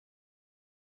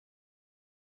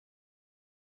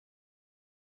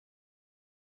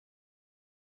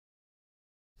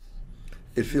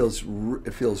it feels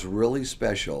really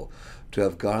special to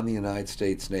have gone in the United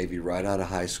States Navy right out of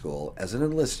high school as an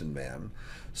enlisted man,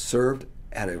 served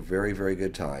at a very, very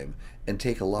good time, and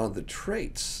take a lot of the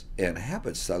traits and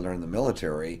habits I learned in the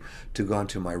military to go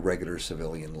into my regular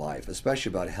civilian life,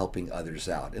 especially about helping others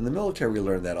out. In the military, we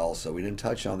learned that also. We didn't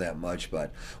touch on that much,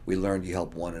 but we learned you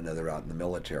help one another out in the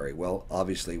military. Well,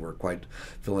 obviously, we're quite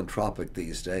philanthropic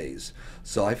these days.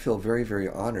 So I feel very, very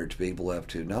honored to be able to have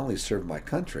to not only serve my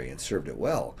country and served it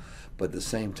well, but at the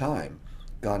same time,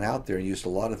 gone out there and used a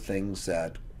lot of things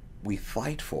that we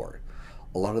fight for,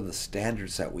 a lot of the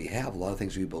standards that we have, a lot of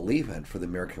things we believe in for the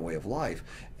American way of life,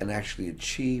 and actually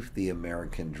achieve the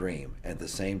American dream. At the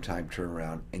same time, turn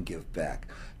around and give back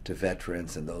to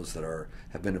veterans and those that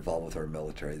have been involved with our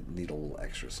military that need a little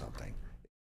extra something.